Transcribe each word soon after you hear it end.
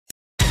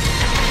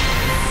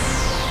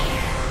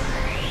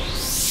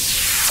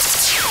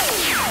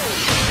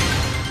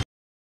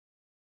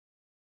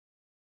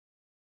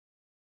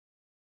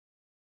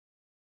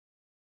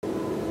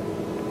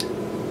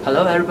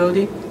Hello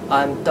everybody,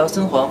 I'm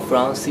Dawson Huang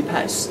from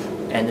CPAS,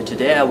 and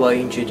today I will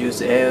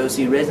introduce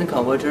LLC Resonant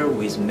converter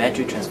with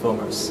metric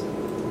transformers.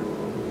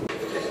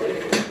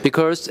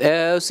 Because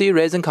LLC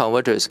Resonant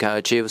converters can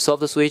achieve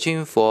soft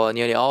switching for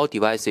nearly all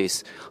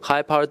devices,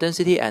 high power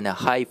density and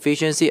high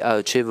efficiency are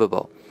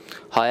achievable.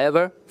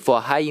 However,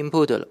 for high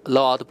input,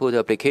 low output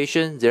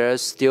application, there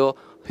is still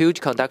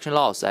huge conduction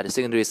loss at the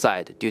secondary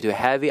side due to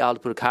heavy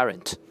output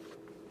current.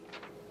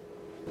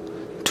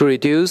 To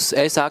reduce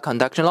SR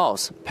conduction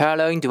loss,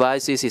 paralleling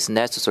devices is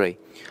necessary.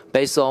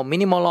 Based on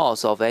minimal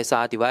loss of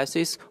SR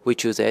devices, we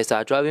choose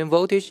SR driving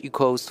voltage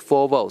equals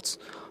 4 volts.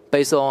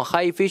 Based on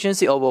high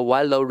efficiency over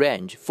wide load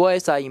range, 4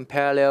 SR in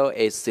parallel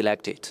is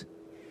selected.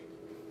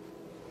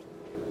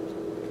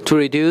 To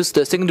reduce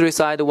the secondary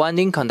side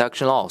winding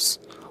conduction loss,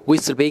 we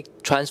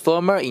split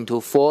transformer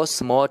into 4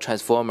 small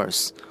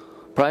transformers.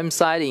 Prime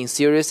side in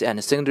series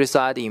and secondary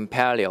side in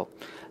parallel.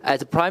 At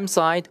the prime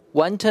side,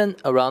 1 turn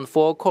around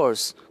 4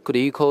 cores could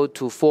equal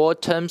to 4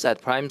 turns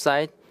at prime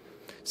side.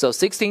 So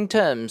 16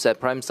 turns at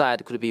prime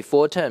side could be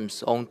 4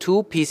 turns on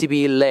 2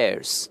 PCB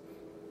layers.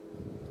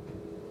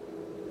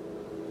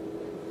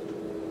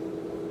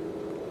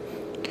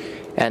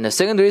 And the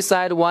secondary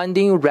side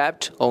winding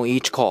wrapped on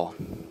each core.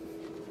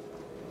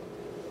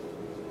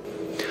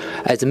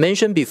 As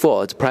mentioned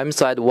before, the prime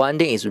side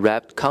winding is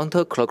wrapped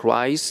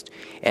counterclockwise,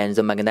 and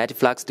the magnetic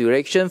flux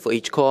direction for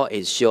each core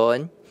is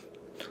shown.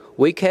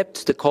 We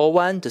kept the core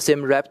 1 the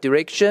same wrap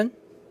direction,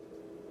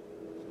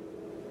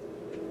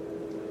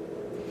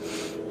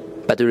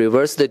 but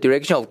reversed the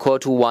direction of core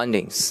 2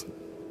 windings.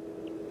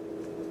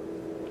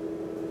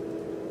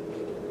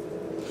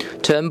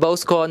 Turn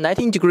both core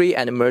 90 degrees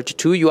and merge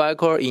 2 UI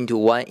core into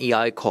 1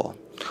 EI core.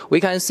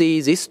 We can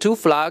see these 2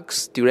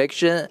 flux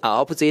directions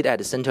are opposite at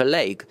the center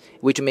leg,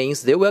 which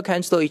means they will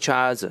cancel each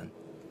other.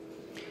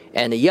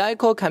 And the EI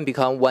core can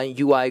become 1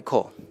 UI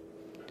core.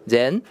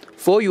 Then,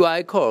 4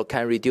 UI core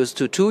can reduce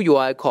to 2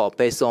 UI core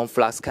based on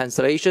flux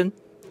cancellation.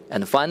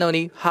 And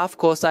finally, half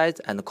core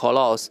size and core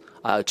loss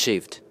are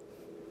achieved.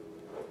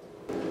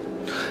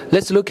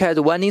 Let's look at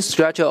the winding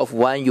structure of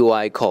 1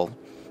 UI core.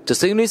 The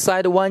secondary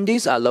side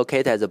windings are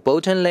located at the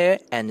bottom layer,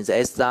 and the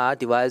SR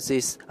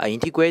devices are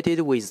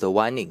integrated with the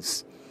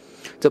windings.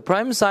 The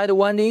prime side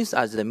windings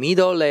are the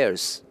middle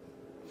layers.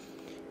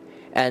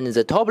 And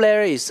the top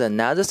layer is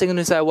another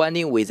secondary side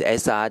winding with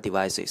SR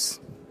devices.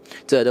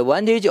 The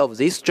advantage of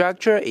this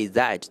structure is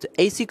that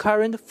the AC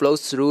current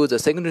flows through the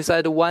secondary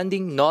side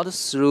winding, not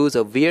through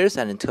the vias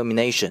and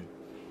termination.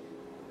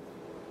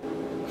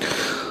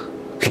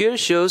 Here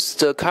shows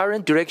the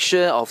current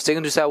direction of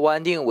secondary side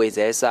winding with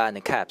SR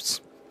and caps.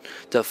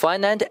 The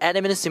finite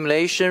element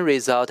simulation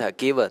results are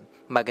given.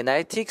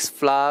 Magnetic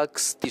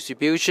flux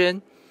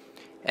distribution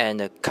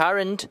and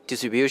current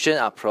distribution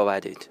are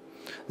provided.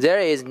 There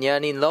is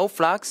nearly no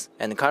flux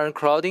and current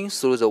crowding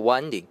through the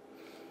winding,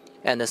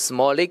 and a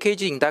small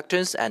leakage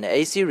inductance and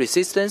AC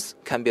resistance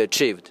can be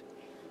achieved.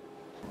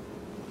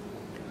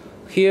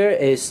 Here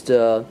is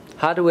the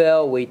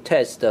hardware we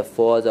test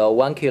for the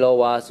 1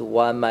 kW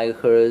 1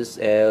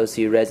 MHz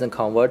LLC Resonant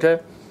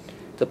converter.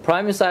 The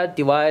prime side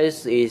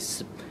device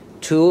is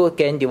 2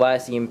 gain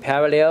devices in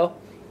parallel,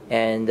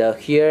 and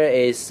here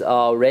is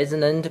our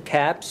resonant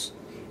caps,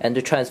 and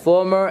the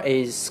transformer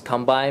is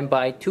combined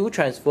by 2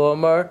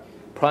 transformer,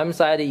 prime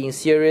side in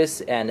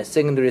series and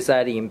secondary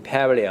side in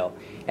parallel,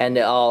 and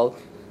our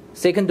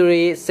silicon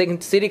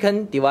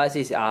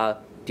devices are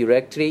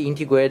directly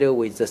integrated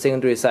with the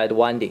secondary side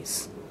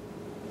windings.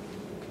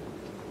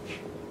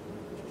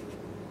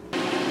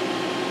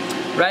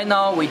 Right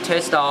now we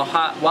test our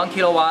 1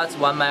 kW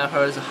 1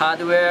 MHz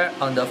hardware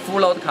on the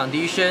full load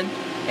condition,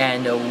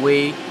 and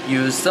we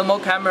use thermal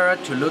camera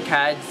to look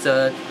at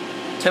the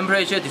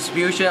temperature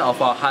distribution of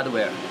our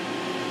hardware.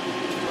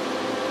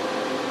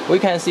 We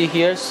can see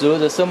here through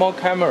the thermal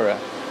camera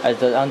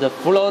on the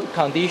full load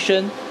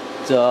condition,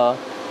 the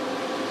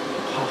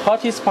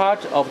hottest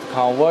part of the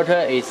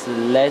converter is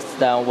less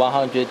than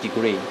 100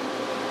 degrees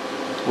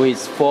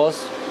with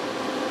forced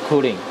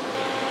cooling.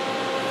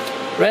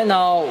 Right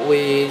now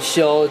we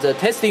show the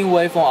testing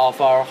waveform of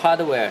our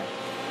hardware.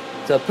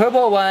 The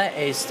purple one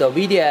is the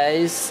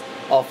VDS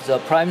of the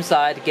prime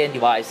side gain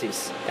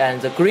devices,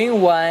 and the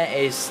green one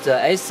is the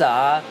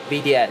SR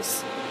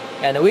VDS.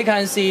 And we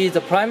can see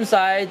the prime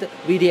side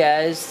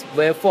VDS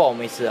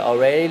waveform is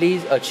already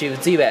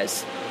achieved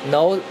ZVS.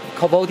 No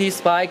voltage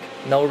spike,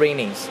 no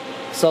ringings.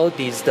 So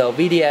this is the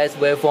VDS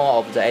waveform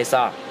of the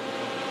SR.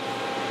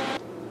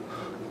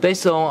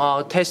 Based on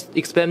our test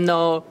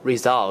experimental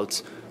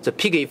results, the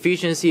peak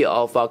efficiency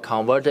of our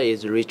converter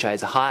is reached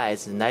as high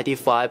as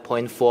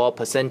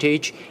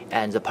 95.4%,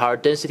 and the power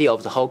density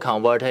of the whole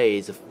converter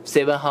is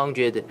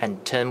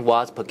 710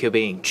 watts per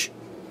cubic inch.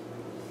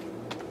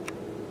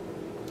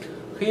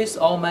 Here's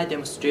all my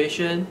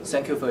demonstration.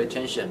 Thank you for your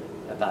attention.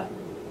 Bye-bye.